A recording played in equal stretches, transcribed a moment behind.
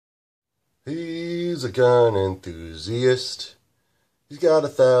He's a gun enthusiast. He's got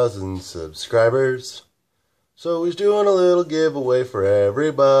 1,000 subscribers. So he's doing a little giveaway for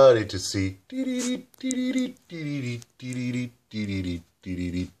everybody to see. Boop,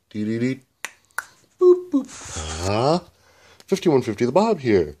 boop. 5150 the Bob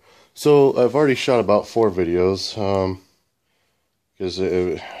here. So I've already shot about 4 videos. Because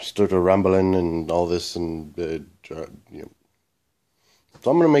it started rambling and all this and, So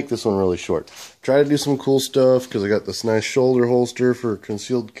I'm going to make this one really short. Try to do some cool stuff because I got this nice shoulder holster for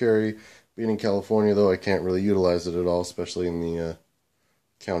concealed carry. Being in California, though, I can't really utilize it at all, especially in the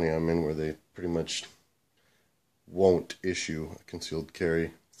county I'm in where they pretty much won't issue a concealed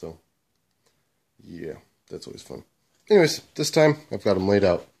carry. So, yeah, that's always fun. Anyways, this time I've got them laid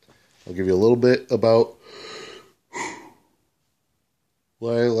out. I'll give you a little bit about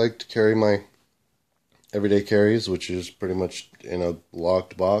why I like to carry my everyday carries, which is pretty much in a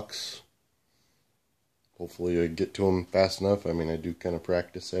locked box. Hopefully I get to them fast enough. I mean, I do kind of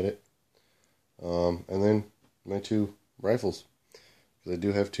practice at it. And then my 2 rifles. Because I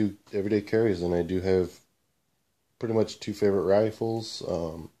do have 2 everyday carries, and I do have pretty much 2 favorite rifles.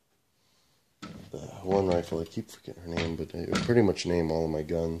 The one rifle, I keep forgetting her name, but I pretty much name all of my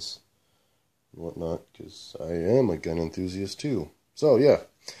guns and whatnot, because I am a gun enthusiast too. So, yeah.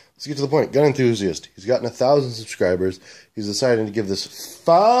 Let's get to the point. Gun enthusiast. He's gotten 1,000 subscribers. He's decided to give this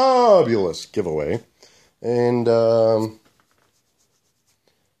fabulous giveaway. And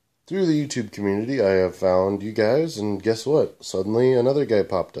through the YouTube community, I have found you guys. And guess what? Suddenly another guy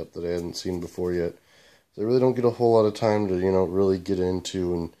popped up that I hadn't seen before yet. So I really don't get a whole lot of time to, really get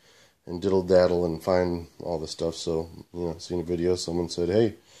into and diddle-daddle and find all this stuff. So, seen a video. Someone said,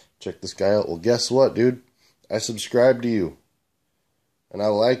 hey, check this guy out. Well, guess what, dude? I subscribed to you. And I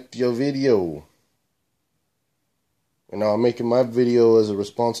liked your video. And now I'm making my video as a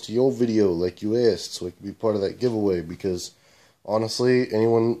response to your video, like you asked, so I can be part of that giveaway. Because, honestly,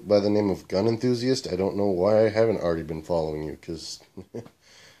 anyone by the name of Gun Enthusiast, I don't know why I haven't already been following you. Because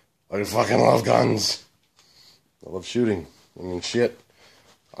I fucking love guns. I love shooting. I mean, shit.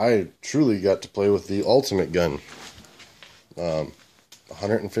 I truly got to play with the ultimate gun.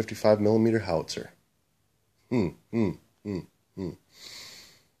 155mm howitzer.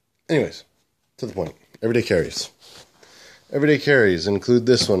 Anyways, to the point. Everyday carries. Everyday carries include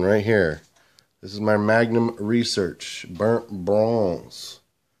this one right here. This is my Magnum Research Burnt Bronze.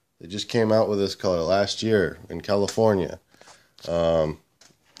 They just came out with this color last year in California. In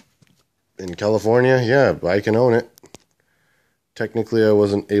California, yeah, I can own it. Technically, I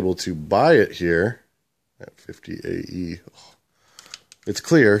wasn't able to buy it here at 50 AE. It's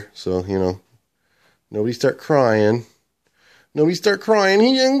clear, so, nobody start crying. Nobody start crying.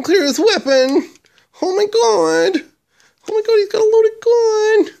 He didn't clear his weapon. Oh my god. Oh my god, he's got a loaded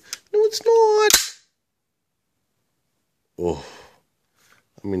gun. No, it's not. Oh.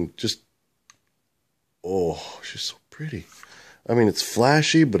 I mean, she's so pretty. I mean, it's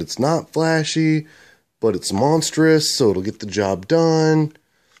flashy, but it's not flashy. But it's monstrous, so it'll get the job done.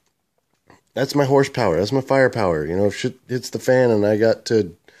 That's my horsepower. That's my firepower. If shit hits the fan and I got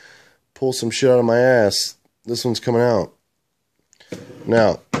to pull some shit out of my ass, this one's coming out.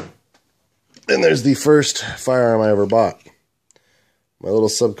 Now, then there's the first firearm I ever bought. My little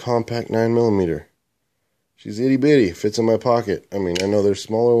subcompact 9mm. She's itty bitty, fits in my pocket. I mean, I know there's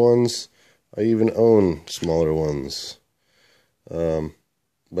smaller ones. I even own smaller ones.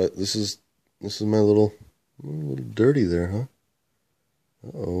 But this is my little dirty there, huh?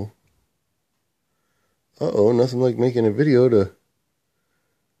 Uh-oh, nothing like making a video to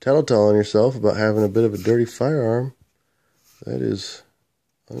tattletale on yourself about having a bit of a dirty firearm. That is...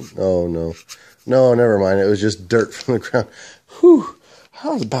 Oh, no. No, never mind. It was just dirt from the ground. Whew. I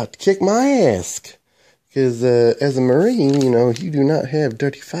was about to kick my ass. Because as a Marine, you do not have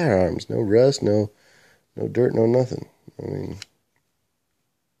dirty firearms. No rust, no dirt, no nothing. I mean...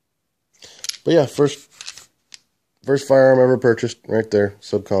 But yeah, first firearm ever purchased. Right there.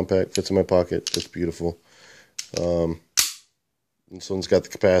 Subcompact. Fits in my pocket. It's beautiful. This one's got the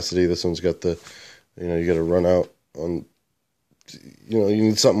capacity. This one's got the... you got to run out on... you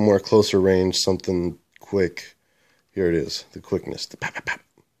need something more closer range, something quick. Here it is, the quickness, the pap, pap, pap.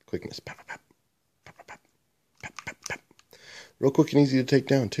 Quickness, pap, pap, pap, pap, pap, pap, pap, pap. Real quick and easy to take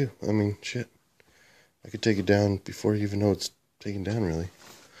down too. I mean, shit, I could take it down before you even know it's taken down, really.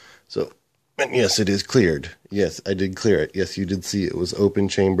 So, and yes, it is cleared. Yes, I did clear it. Yes, you did see it was open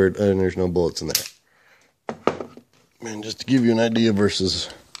chambered, and there's no bullets in there. Man, just to give you an idea versus,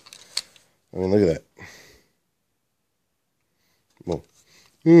 I mean, look at that. Well,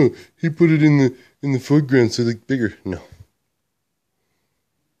 he put it in the foreground so it looked bigger. No.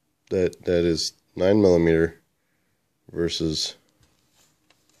 that is 9mm versus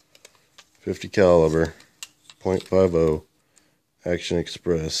 50 caliber .50 Action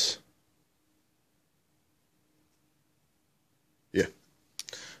Express. Yeah,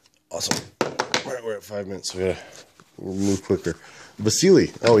 awesome. Alright, we're at 5 minutes, so we'll move quicker.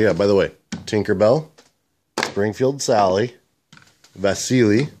 Vasily. Oh yeah, by the way, Tinkerbell, Springfield Sally,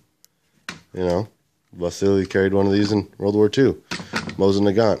 Vasily. You know, Vasily carried one of these in World War II. Mosin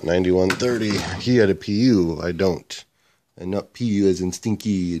Nagant, 9130. He had a PU. I don't. And not PU as in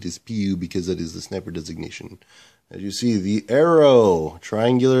stinky. It is PU because that is the sniper designation. As you see, the arrow.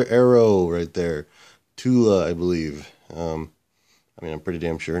 Triangular arrow right there. Tula, I believe. I mean, I'm pretty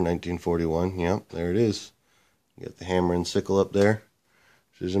damn sure. 1941. Yep, there it is. You got the hammer and sickle up there.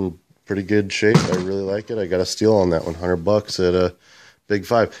 She's in pretty good shape. I really like it. I got a steal on that one. $100 at a Big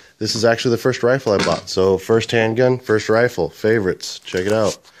 5. This is actually the first rifle I bought. So first handgun, first rifle, favorites. Check it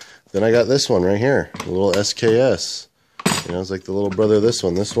out. Then I got this one right here, a little SKS. You know, it's like the little brother of this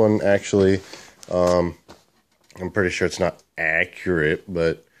one. This one actually, I'm pretty sure it's not accurate,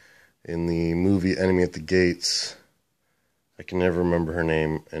 but in the movie Enemy at the Gates, I can never remember her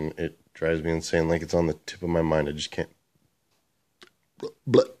name, and it drives me insane. Like it's on the tip of my mind. I just can't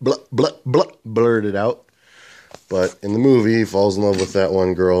blurt it out. But in the movie, he falls in love with that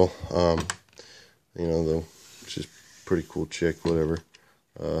one girl. You know, she's a pretty cool chick, whatever.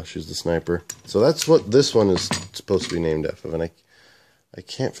 She's the sniper. So that's what this one is supposed to be named after. And I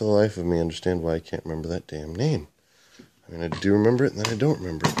can't for the life of me understand why I can't remember that damn name. I mean, I do remember it, and then I don't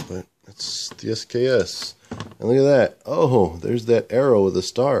remember it. But it's the SKS. And look at that. Oh, there's that arrow with a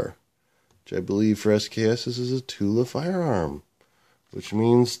star. Which I believe for SKS is a Tula firearm. Which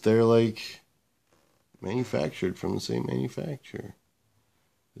means they're like manufactured from the same manufacturer.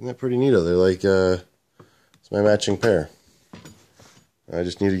 Isn't that pretty neato? They're like, it's my matching pair. I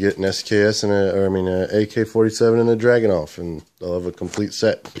just need to get an SKS and a AK-47 and a Dragunov, and I'll have a complete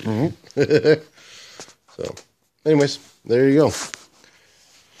set. So, anyways, there you go.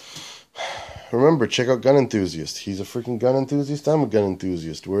 Remember, check out Gun Enthusiast. He's a freaking gun enthusiast. I'm a gun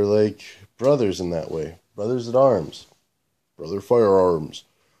enthusiast. We're like brothers in that way. Brothers at arms. Brother firearms.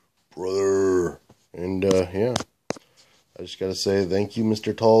 Brother. And, yeah. I just gotta say thank you,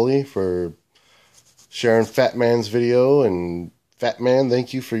 Mr. Tolley, for sharing Fat Man's video. And Fat Man,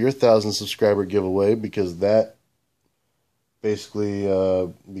 thank you for your 1,000 subscriber giveaway, because that, basically,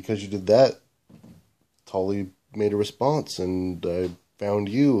 because you did that, Tolley made a response, and I found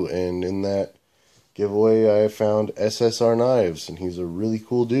you, and in that giveaway I found SSR Knives, and he's a really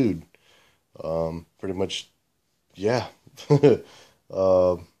cool dude. Pretty much, yeah.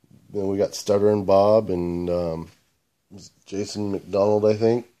 Then we got Stutter and Bob, and Jason McDonald, I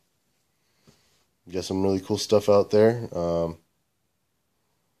think. Got some really cool stuff out there.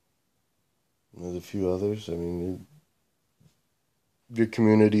 There's a few others. I mean, your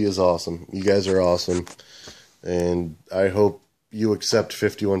community is awesome. You guys are awesome. And I hope you accept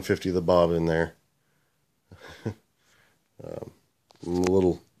 5150 the Bob in there. I'm a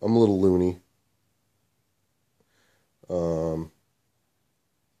little loony. I'm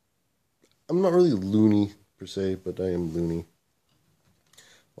not really loony per se, but I am loony.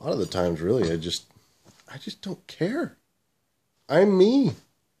 A lot of the times, really, I just don't care. I'm me.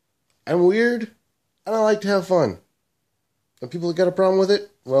 I'm weird, and I like to have fun. And people that got a problem with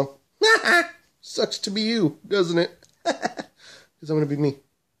it, well, sucks to be you, doesn't it? Because I'm going to be me.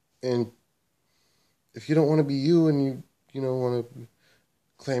 And if you don't want to be you, and you know, want to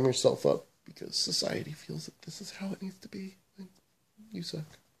clam yourself up because society feels that this is how it needs to be, then you suck.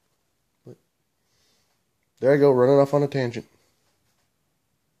 But there I go, running off on a tangent.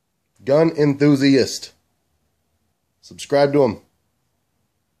 Gun Enthusiast. Subscribe to him.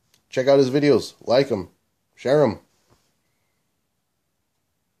 Check out his videos. Like them. Share them.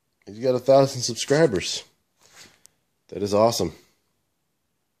 He's got 1,000 subscribers. That is awesome.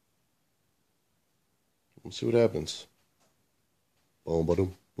 Let's see what happens. Boom,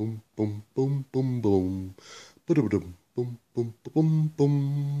 boom, boom, boom, boom, boom, boom. Boom, boom, boom, boom,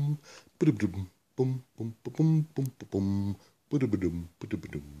 boom, boom. Boom, boom, boom, boom, boom, boom,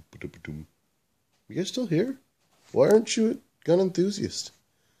 boom. You guys still here? Why aren't you a Gun Enthusiast?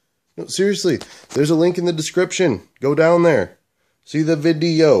 No, seriously, there's a link in the description. Go down there. See the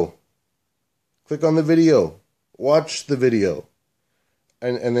video. Click on the video. Watch the video.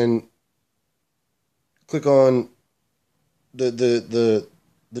 And then click on the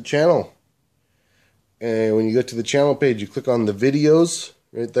channel. And when you get to the channel page, you click on the videos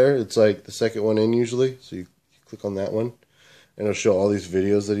right there. It's like the second one in usually. So you click on that one. And it'll show all these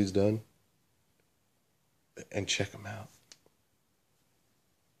videos that he's done. And check them out.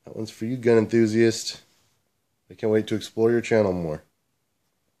 That one's for you, gun enthusiast. I can't wait to explore your channel more.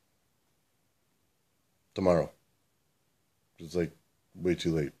 Tomorrow. It's like way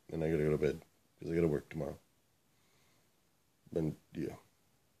too late, and I gotta go to bed because I gotta work tomorrow. And yeah,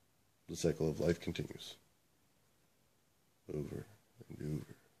 the cycle of life continues. Over and over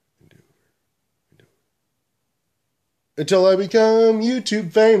and over and over. Until I become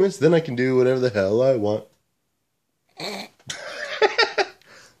YouTube famous, then I can do whatever the hell I want.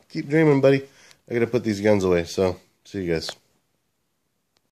 Keep dreaming, buddy. I gotta put these guns away, so see you guys.